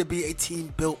are going to be a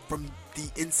team built from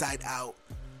the inside out.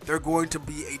 They're going to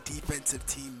be a defensive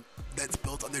team that's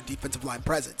built on their defensive line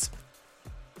presence.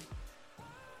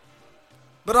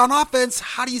 But on offense,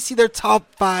 how do you see their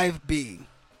top 5 being?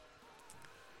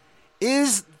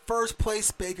 Is first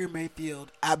place Baker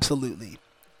Mayfield? Absolutely.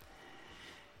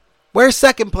 Where's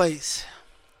second place?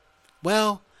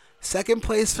 Well, second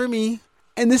place for me,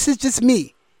 and this is just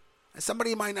me.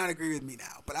 Somebody might not agree with me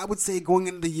now, but I would say going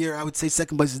into the year, I would say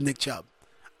second place is Nick Chubb.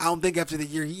 I don't think after the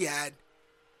year he had,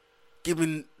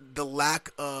 given the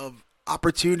lack of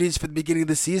opportunities for the beginning of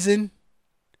the season,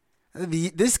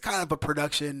 this kind of a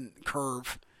production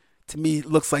curve, to me,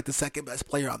 looks like the second best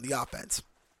player on the offense.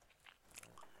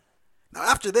 Now,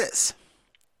 after this,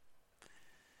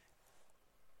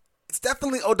 it's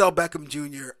definitely Odell Beckham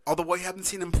Jr., although we haven't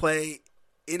seen him play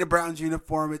in a Browns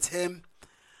uniform. It's him.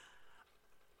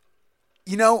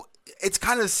 You know, it's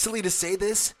kind of silly to say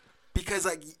this because,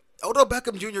 like, Odell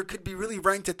Beckham Jr. could be really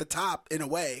ranked at the top in a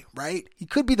way, right? He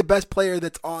could be the best player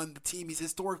that's on the team. He's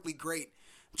historically great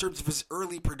in terms of his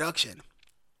early production.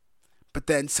 But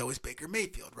then so is Baker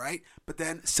Mayfield, right? But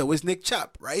then so is Nick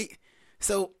Chubb, right?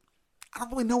 So I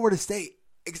don't really know where to stay,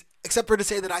 except for to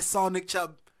say that I saw Nick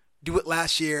Chubb do it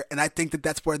last year, and I think that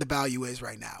that's where the value is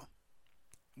right now.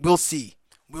 We'll see.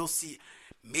 We'll see.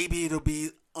 Maybe it'll be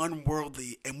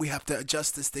unworldly, and we have to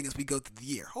adjust this thing as we go through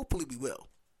the year. Hopefully we will.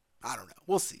 I don't know.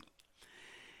 We'll see.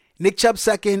 Nick Chubb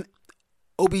second,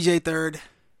 OBJ third.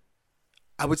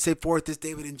 I would say fourth is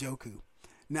David Njoku.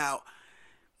 Now,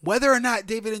 whether or not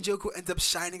David Njoku ends up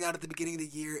shining out at the beginning of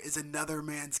the year is another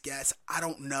man's guess. I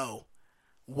don't know.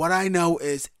 What I know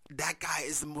is that guy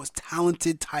is the most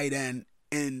talented tight end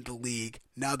in the league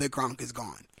now that Gronk is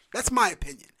gone. That's my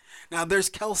opinion. Now, there's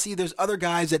Kelsey. There's other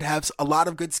guys that have a lot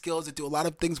of good skills, that do a lot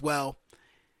of things well.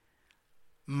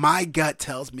 My gut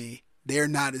tells me they're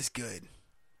not as good.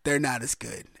 They're not as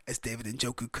good as David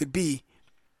Njoku could be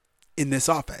in this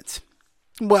offense.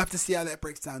 We'll have to see how that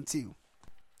breaks down too.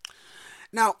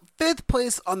 Now, fifth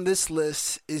place on this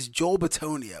list is Joel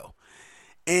Bitonio.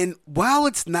 And while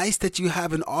it's nice that you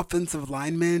have an offensive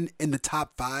lineman in the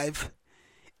top 5,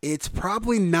 it's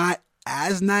probably not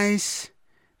as nice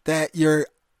that your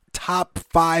top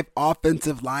 5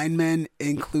 offensive linemen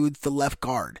includes the left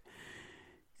guard.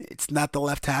 It's not the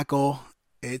left tackle.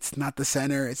 It's not the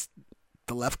center. It's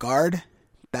the left guard.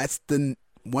 That's the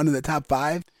one of the top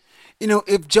 5. You know,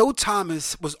 if Joe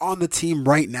Thomas was on the team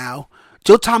right now,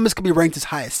 Joe Thomas could be ranked as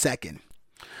high as 2nd.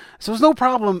 So there's no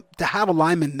problem to have a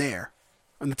lineman there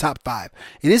in the top 5.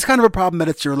 It is kind of a problem that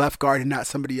it's your left guard and not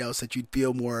somebody else that you'd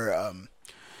feel more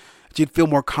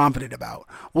confident about.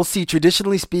 We'll see.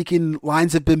 Traditionally speaking,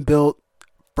 lines have been built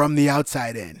from the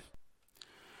outside in.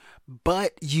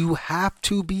 But you have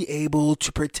to be able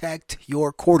to protect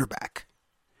your quarterback.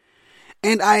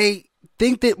 And I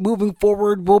think that moving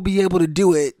forward, we'll be able to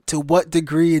do it. To what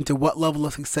degree and to what level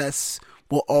of success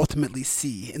we'll ultimately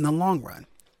see in the long run.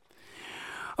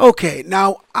 Okay,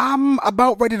 now I'm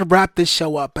about ready to wrap this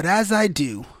show up, but as I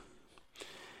do,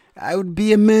 I would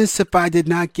be amiss if I did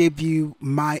not give you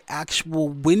my actual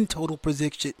win total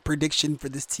prediction for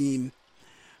this team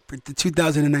for the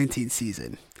 2019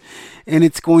 season. And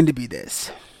it's going to be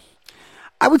this.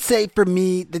 I would say for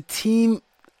me, the team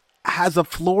has a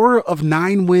floor of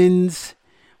 9 wins,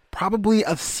 probably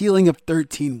a ceiling of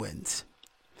 13 wins.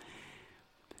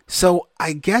 So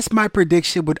I guess my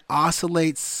prediction would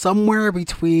oscillate somewhere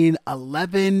between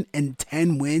 11 and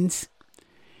 10 wins.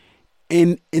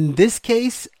 And in this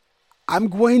case, I'm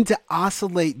going to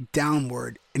oscillate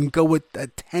downward and go with a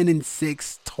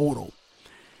 10-6 total.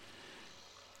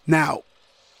 Now,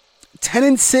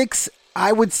 10-6,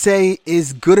 I would say,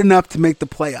 is good enough to make the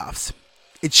playoffs.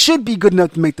 It should be good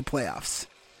enough to make the playoffs.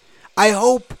 I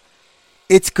hope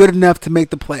it's good enough to make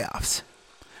the playoffs.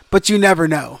 But you never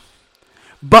know.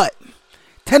 But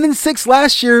 10-6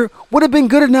 last year would have been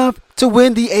good enough to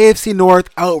win the AFC North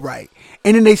outright.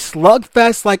 And in a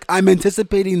slugfest like I'm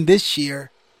anticipating this year,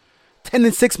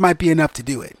 10-6 might be enough to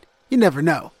do it. You never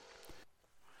know.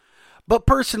 But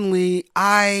personally,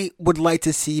 I would like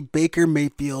to see Baker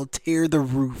Mayfield tear the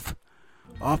roof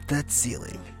off that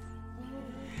ceiling.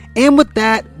 And with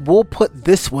that, we'll put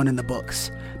this one in the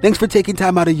books. Thanks for taking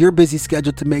time out of your busy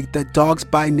schedule to make the Dogs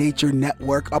by Nature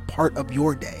Network a part of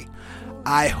your day.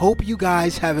 I hope you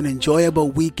guys have an enjoyable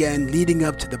weekend leading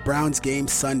up to the Browns game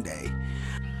Sunday.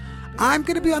 I'm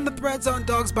going to be on the threads on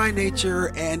Dogs by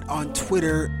Nature and on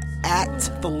Twitter at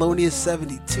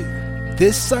Thelonious72.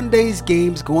 This Sunday's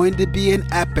game's going to be an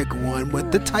epic one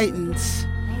with the Titans.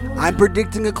 I'm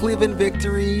predicting a Cleveland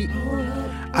victory.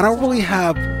 I don't really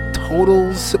have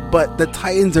totals, but the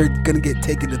Titans are going to get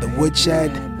taken to the woodshed.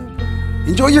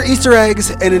 Enjoy your Easter eggs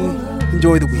and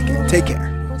enjoy the weekend. Take care.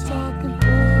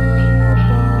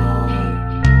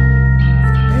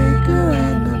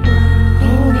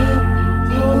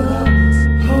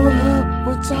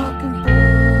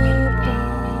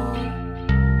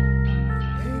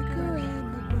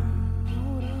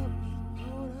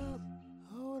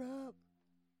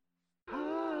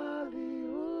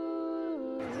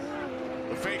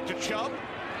 Fake to Chubb.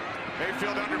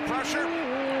 Mayfield under pressure.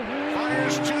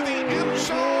 Fires to the end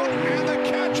zone, and the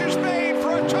catch is made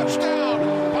for a touchdown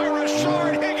by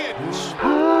Rashard Higgins.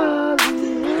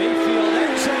 Mayfield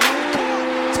end zone.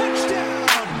 Touchdown,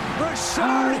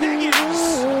 Rashard Higgins.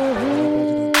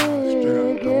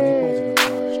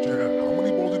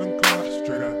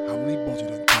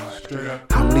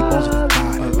 How many balls did he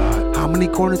caught? A lot. How many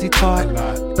corners he taught? A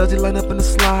lot. Does he line up in the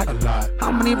slot? A lot.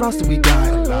 How many routes do we got?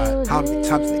 A lot. How many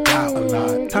times did they count? A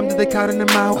lot. Time did they count in them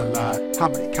out? A lot. How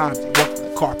many times they walked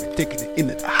the carpet, taking it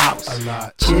into the house? A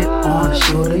lot. Chip on the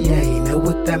shoulder, yeah, you know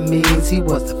what that means. He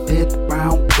was the 5th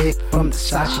round pick from the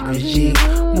Sashi regime.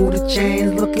 Move the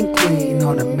chains, looking clean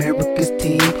on America's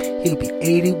team. He'll be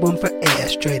 81 for air,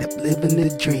 straight up living the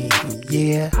dream,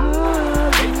 yeah.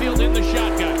 Mayfield in the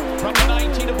shotgun. From the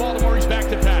 19 of Baltimore, he's back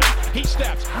to pass. He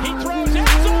steps, he throws, end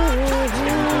zone,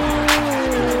 touchdown!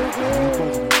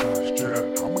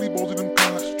 How many balls did he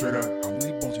caught? Straight up. How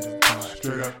many balls did he caught?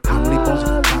 Straight up. How many balls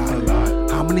did he caught? A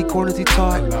lot. How many corners he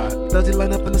taught? A lot. Does he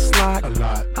line up in the slot? A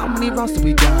lot. How many routes do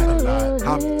we got? A lot.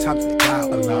 How many times did they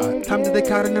count? A lot. Time did they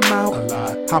count in them out? A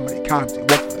lot. How many times they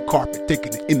walked the carpet,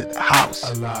 taking it into the house?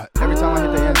 A lot. Every time I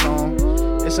hit the end zone,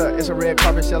 it's a red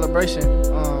carpet celebration.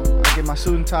 I get my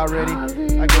suit and tie ready.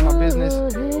 I get my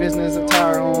business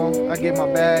attire on. I get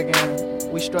my bag,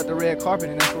 and we strut the red carpet,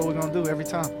 and that's what we're gonna do every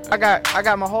time. I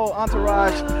got my whole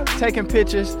entourage taking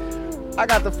pictures. I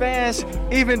got the fans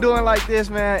even doing like this,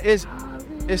 man. It's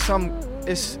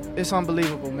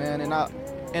unbelievable, man.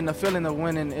 And the feeling of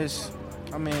winning is,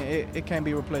 it can't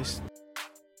be replaced.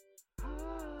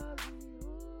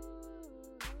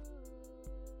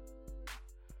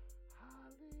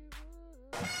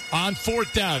 on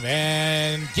 4th down,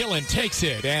 and Gillen takes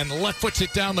it and left foots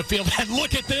it down the field. And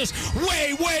look at this,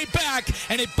 way back,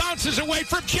 and it bounces away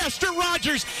from Chester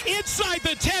Rogers inside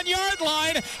the 10-yard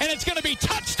line, and it's going to be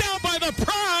touchdown by the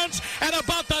Browns at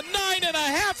about the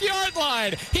 9.5-yard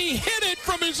line. He hit it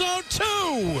from his own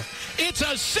 2. It's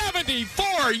a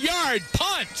 74-yard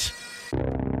punt.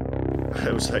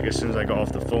 It was like as soon as I got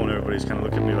off the phone, everybody's kind of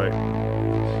looking at me like,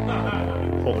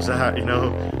 what was that, you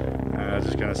know? And I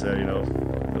just kind of said, you know,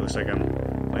 it looks like I'm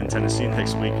in Tennessee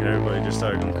next week, and everybody just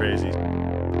started going crazy.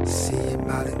 See him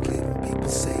out in Cleveland, people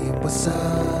saying what's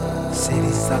up.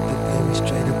 Cities out the very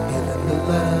straight up feeling the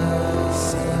love.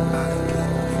 See him out in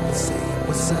Cleveland, people saying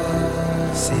what's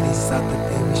up. Cities out the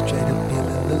very straight up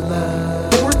feeling the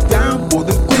love. 4th down for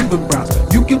the Cleveland Browns.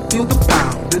 You can feel the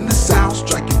pound and the sound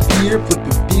striking fear,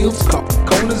 flipping fields, coughing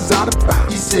corners out of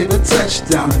bounds. He said a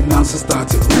touchdown, announcers start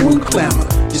to ooh and clamor.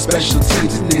 Your special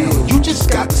teams in nail, you just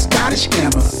got the Scottish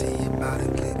hammer. See him out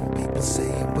in Cleveland, people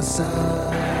saying what's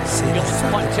up. Gillen's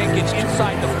punt taken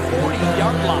inside the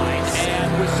 40-yard line,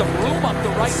 and with some room up the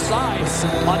right side,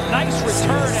 a nice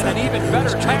return and an even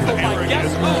better tackle by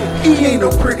guess who? He ain't no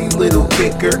pretty little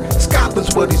kicker.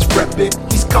 Scotland's what he's reppin'.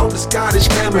 He's called the Scottish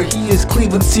hammer. He is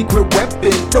Cleveland's secret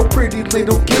weapon. No pretty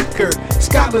little kicker.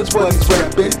 Scotland's what he's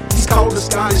reppin'. He's called the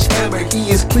Scottish hammer. He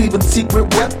is Cleveland's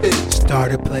secret weapon.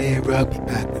 Started playing rugby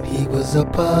back when he was a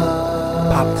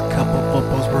pup. Popped a couple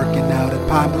footballs working out at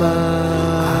Pablo.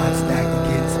 Odds stacked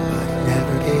against him, but he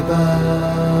never gave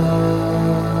up.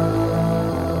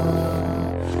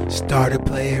 Started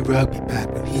playing rugby back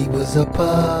when he was a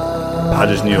pup. I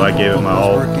just knew I gave it my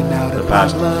all the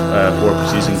past 4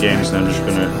 preseason games, and I'm just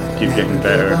going to keep getting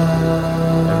better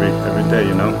every day,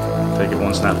 you know? Take it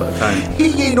one snap at a time.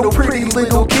 He ain't no pretty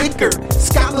little kicker.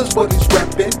 Scotland's what he's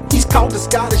reppin'. He's called the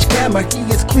Scottish hammer. He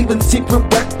is Cleveland's secret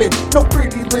weapon. No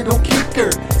pretty little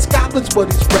kicker. Scotland's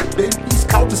what he's reppin'. He's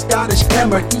called the Scottish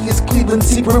hammer. He is Cleveland's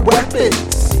secret weapon.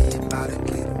 See him out in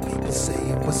Cleveland, people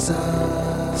saying what's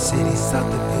up. Cities out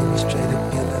the very straight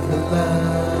up feeling the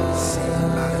love. See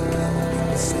him out in Cleveland,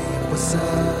 people saying what's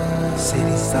up.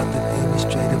 Cities out the very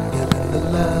straight up feeling the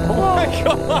love. Oh my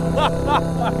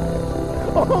God!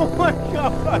 Oh my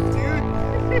God,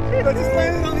 dude! I just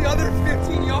landed on the other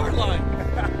 15-yard line.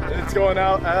 It's going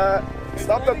out at,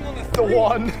 stop the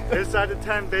 1. Inside the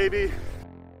 10, baby.